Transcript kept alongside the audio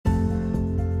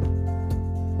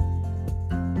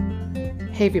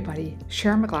Hey everybody,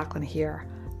 Sharon McLaughlin here.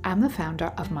 I'm the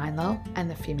founder of Mindlo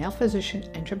and the Female Physician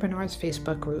Entrepreneurs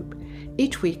Facebook group.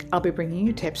 Each week, I'll be bringing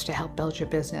you tips to help build your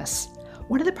business.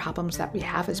 One of the problems that we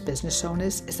have as business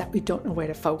owners is that we don't know where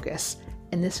to focus,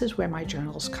 and this is where my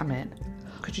journals come in.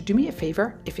 Could you do me a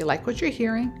favor? If you like what you're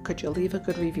hearing, could you leave a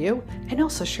good review and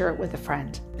also share it with a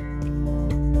friend?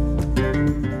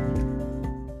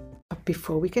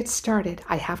 Before we get started,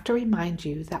 I have to remind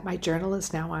you that my journal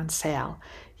is now on sale.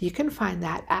 You can find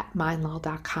that at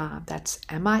mindlull.com. That's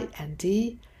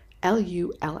MINDLULL.com.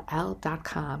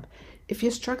 If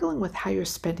you're struggling with how you're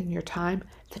spending your time,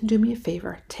 then do me a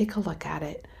favor, take a look at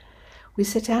it. We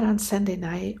sit down on Sunday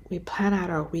night, we plan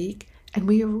out our week, and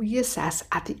we reassess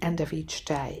at the end of each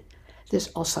day. There's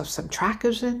also some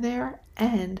trackers in there,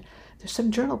 and there's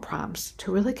some journal prompts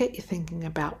to really get you thinking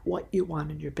about what you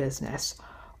want in your business.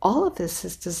 All of this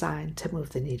is designed to move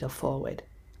the needle forward.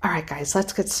 All right, guys,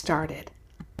 let's get started.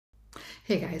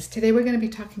 Hey guys, today we're going to be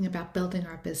talking about building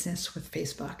our business with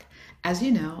Facebook. As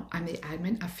you know, I'm the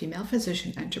admin of Female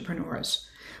Physician Entrepreneurs.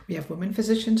 We have women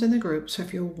physicians in the group, so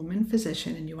if you're a woman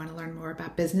physician and you want to learn more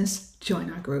about business,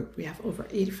 join our group. We have over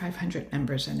 8,500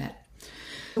 members in it.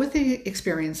 With the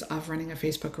experience of running a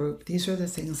Facebook group, these are the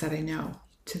things that I know.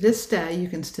 To this day, you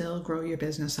can still grow your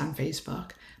business on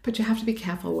Facebook, but you have to be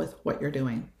careful with what you're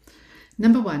doing.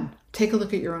 Number one, take a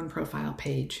look at your own profile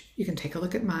page. You can take a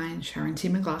look at mine, Sharon T.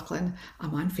 McLaughlin.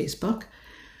 I'm on Facebook.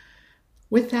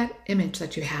 With that image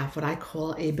that you have, what I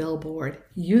call a billboard,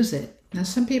 use it. Now,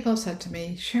 some people have said to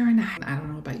me, Sharon, I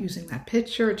don't know about using that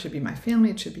picture. It should be my family,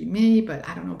 it should be me, but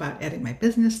I don't know about adding my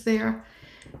business there.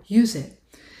 Use it.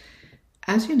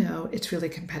 As you know, it's really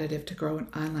competitive to grow an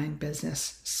online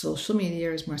business. Social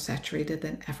media is more saturated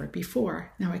than ever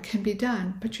before. Now, it can be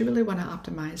done, but you really want to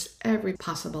optimize every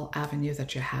possible avenue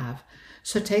that you have.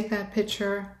 So take that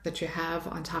picture that you have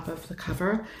on top of the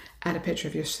cover, add a picture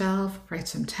of yourself, write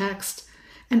some text,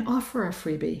 and offer a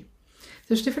freebie.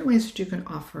 There's different ways that you can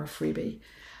offer a freebie.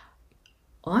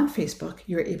 On Facebook,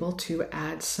 you're able to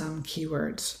add some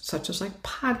keywords, such as like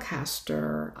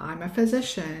podcaster, I'm a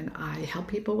physician, I help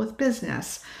people with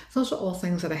business. Those are all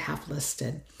things that I have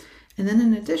listed. And then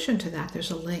in addition to that,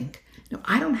 there's a link. Now,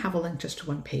 I don't have a link just to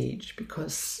one page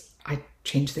because I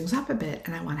change things up a bit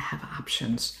and I want to have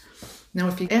options. Now,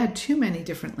 if you add too many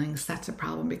different links, that's a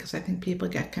problem because I think people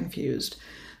get confused.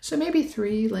 So maybe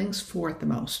 3 links, 4 at the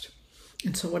most.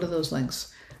 And so what are those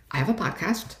links? I have a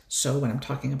podcast, so when I'm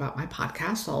talking about my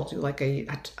podcast, I'll do like a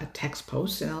text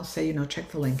post and I'll say,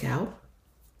 check the link out.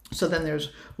 So then there's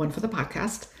one for the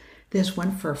podcast. There's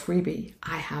one for a freebie.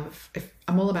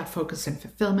 I'm all about focus and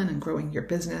fulfillment and growing your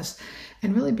business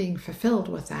and really being fulfilled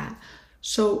with that.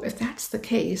 So if that's the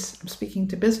case, I'm speaking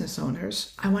to business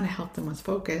owners, I want to help them with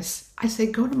focus. I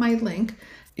say, go to my link.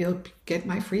 You'll get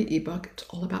my free ebook. It's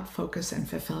all about focus and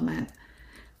fulfillment.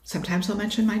 Sometimes I'll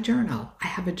mention my journal. I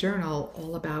have a journal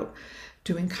all about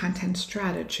doing content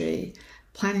strategy,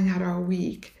 planning out our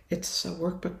week. It's a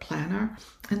workbook planner.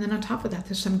 And then on top of that,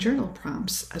 there's some journal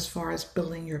prompts as far as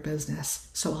building your business.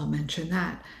 So I'll mention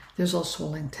that. There's also a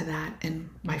link to that in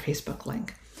my Facebook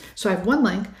link. So I have one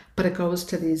link, but it goes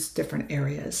to these different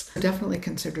areas. Definitely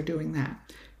consider doing that.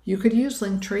 You could use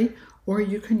Linktree, or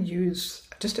you can use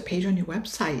just a page on your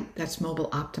website that's mobile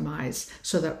optimized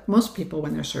so that most people,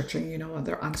 when they're searching, when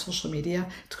they're on social media,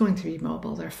 it's going to be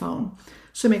mobile, their phone.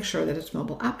 So make sure that it's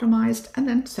mobile optimized and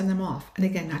then send them off. And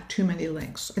again, not too many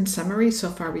links. In summary, so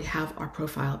far we have our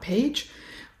profile page,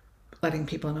 letting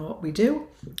people know what we do.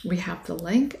 We have the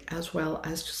link as well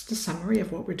as just a summary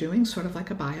of what we're doing, sort of like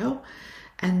a bio.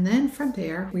 And then from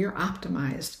there, we are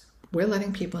optimized. We're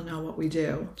letting people know what we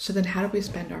do. So then how do we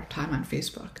spend our time on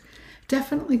Facebook?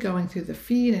 Definitely going through the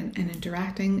feed and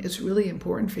interacting is really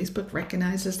important. Facebook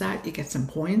recognizes that. You get some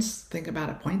points. Think about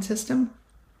a point system.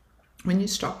 When you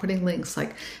start putting links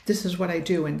like, this is what I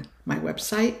do in my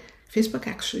website, Facebook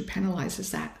actually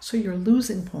penalizes that. So you're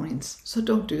losing points. So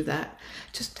don't do that.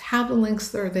 Just have the links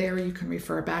that are there. You can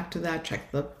refer back to that,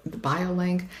 check the bio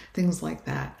link, things like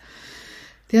that.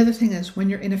 The other thing is when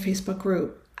you're in a Facebook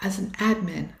group, as an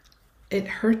admin, it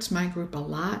hurts my group a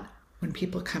lot when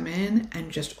people come in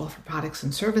and just offer products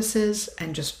and services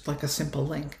and just like a simple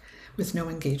link with no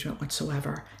engagement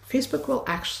whatsoever. Facebook will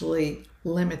actually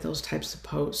limit those types of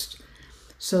posts.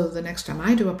 So the next time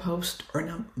I do a post or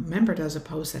a member does a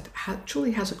post that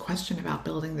truly has a question about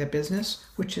building their business,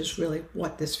 which is really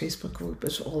what this Facebook group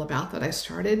is all about that I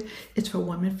started, it's for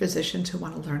women physicians who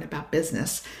want to learn about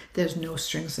business. There's no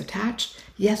strings attached.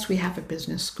 Yes, we have a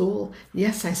business school.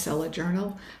 Yes, I sell a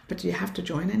journal, but do you have to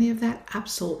join any of that?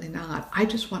 Absolutely not. I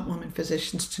just want women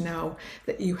physicians to know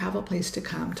that you have a place to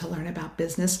come to learn about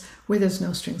business where there's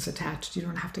no strings attached. You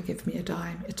don't have to give me a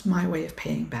dime. It's my way of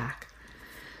paying back.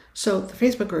 So the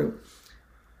Facebook group,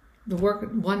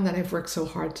 one that I've worked so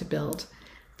hard to build,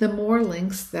 the more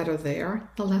links that are there,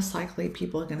 the less likely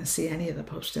people are going to see any of the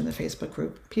posts in the Facebook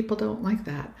group. People don't like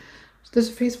that. So there's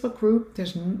a Facebook group.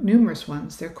 There's numerous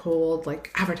ones. They're called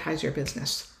like Advertise Your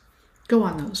Business. Go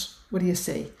on those. What do you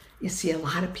see? You see a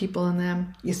lot of people in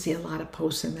them. You see a lot of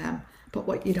posts in them. But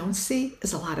what you don't see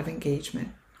is a lot of engagement.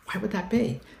 Why would that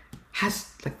be?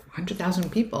 Has like 100,000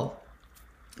 people.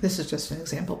 This is just an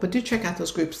example, but do check out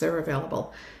those groups. They're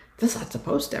available. There's lots of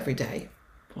posts every day.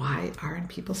 Why aren't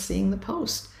people seeing the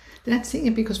post? They're not seeing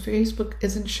it because Facebook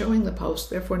isn't showing the post.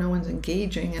 Therefore, no one's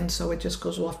engaging. And so it just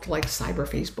goes off to like cyber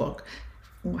Facebook,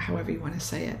 however you want to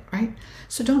say it, right?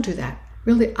 So don't do that.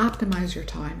 Really optimize your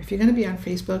time. If you're going to be on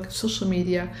Facebook, social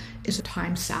media is a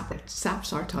time sap. It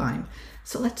saps our time.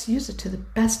 So let's use it to the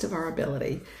best of our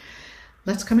ability.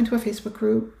 Let's come into a Facebook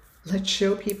group. Let's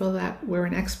show people that we're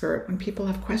an expert. When people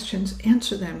have questions,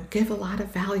 answer them. Give a lot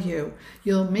of value.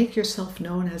 You'll make yourself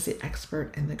known as the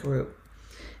expert in the group.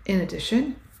 In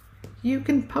addition, you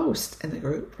can post in the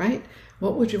group, right?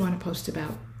 What would you want to post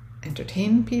about?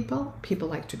 Entertain people. People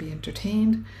like to be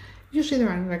entertained. Usually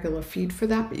they're on a regular feed for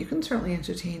that, but you can certainly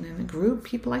entertain in a group.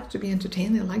 People like to be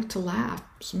entertained. They like to laugh.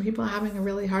 Some people are having a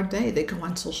really hard day. They go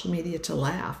on social media to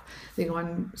laugh. They go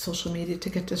on social media to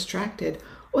get distracted,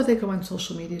 or they go on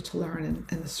social media to learn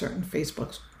in certain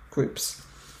Facebook groups.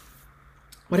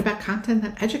 What about content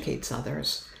that educates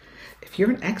others? If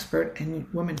you're an expert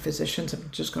and women physicians, I'm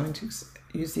just going to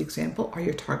use the example, are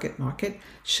your target market,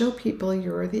 show people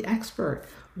you're the expert.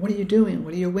 What are you doing?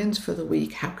 What are your wins for the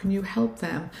week? How can you help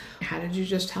them? How did you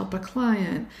just help a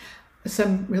client?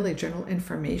 Some really general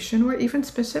information or even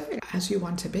specific as you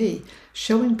want to be,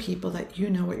 showing people that you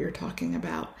know what you're talking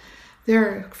about.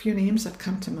 There are a few names that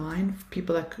come to mind,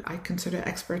 people that I consider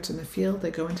experts in the field.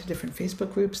 They go into different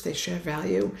Facebook groups, they share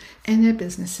value, and their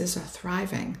businesses are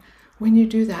thriving. When you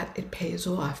do that, it pays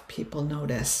off. People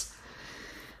notice.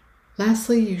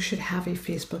 Lastly, you should have a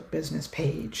Facebook business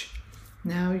page.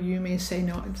 Now, you may say,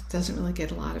 no, it doesn't really get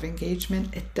a lot of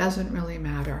engagement. It doesn't really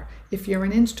matter. If you're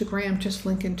on Instagram, just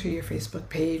link into your Facebook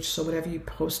page. So whatever you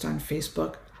post on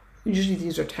Facebook, usually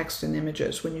these are text and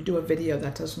images. When you do a video,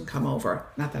 that doesn't come over.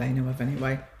 Not that I know of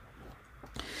anyway.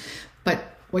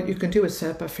 But what you can do is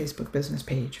set up a Facebook business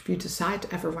page. If you decide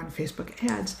to ever run Facebook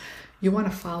ads, you want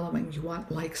a following, you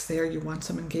want likes there, you want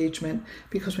some engagement,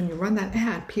 because when you run that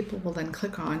ad, people will then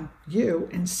click on you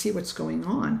and see what's going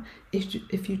on.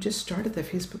 If you just started the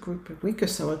Facebook group a week or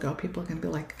so ago, people are going to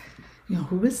be like,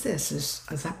 who is this?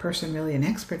 Is that person really an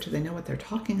expert? Do they know what they're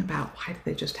talking about? Why do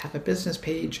they just have a business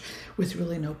page with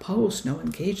really no posts, no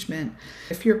engagement?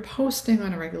 If you're posting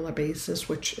on a regular basis,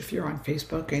 which if you're on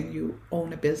Facebook and you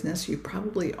own a business, you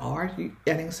probably are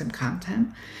getting some content.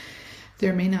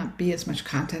 There may not be as much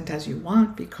content as you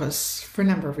want because for a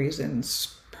number of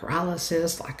reasons,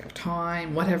 paralysis, lack of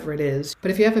time, whatever it is.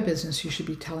 But if you have a business, you should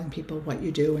be telling people what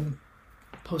you do and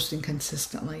posting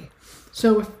consistently.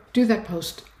 So do that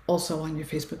post also on your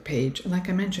Facebook page. And like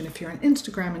I mentioned, if you're on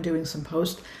Instagram and doing some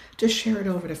posts, just share it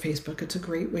over to Facebook. It's a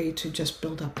great way to just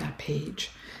build up that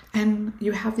page. And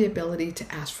you have the ability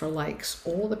to ask for likes.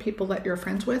 All the people that you're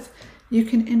friends with, you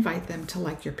can invite them to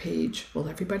like your page. Will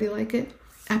everybody like it?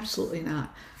 Absolutely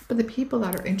not. But the people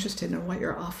that are interested in what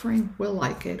you're offering will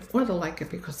like it, or they'll like it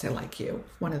because they like you,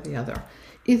 one or the other.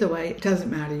 Either way, it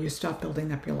doesn't matter. You start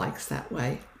building up your likes that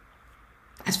way.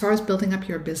 As far as building up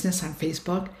your business on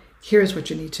Facebook, here's what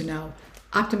you need to know.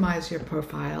 Optimize your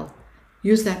profile.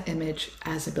 Use that image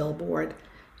as a billboard.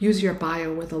 Use your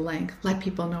bio with a link. Let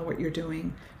people know what you're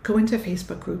doing. Go into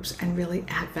Facebook groups and really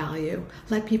add value.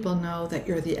 Let people know that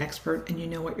you're the expert and you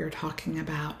know what you're talking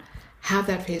about. Have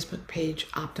that Facebook page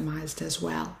optimized as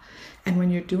well. And when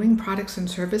you're doing products and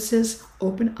services,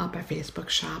 open up a Facebook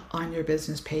shop on your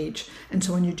business page. And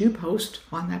so when you do post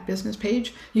on that business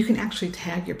page, you can actually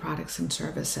tag your products and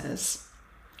services.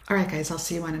 All right, guys, I'll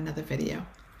see you on another video.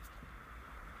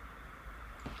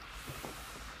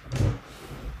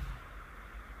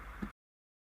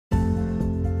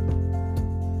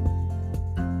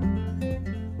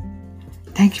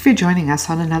 Thank you for joining us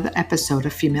on another episode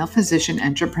of Female Physician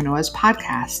Entrepreneurs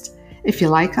Podcast. If you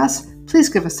like us, please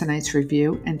give us a nice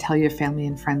review and tell your family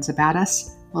and friends about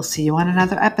us. We'll see you on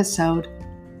another episode.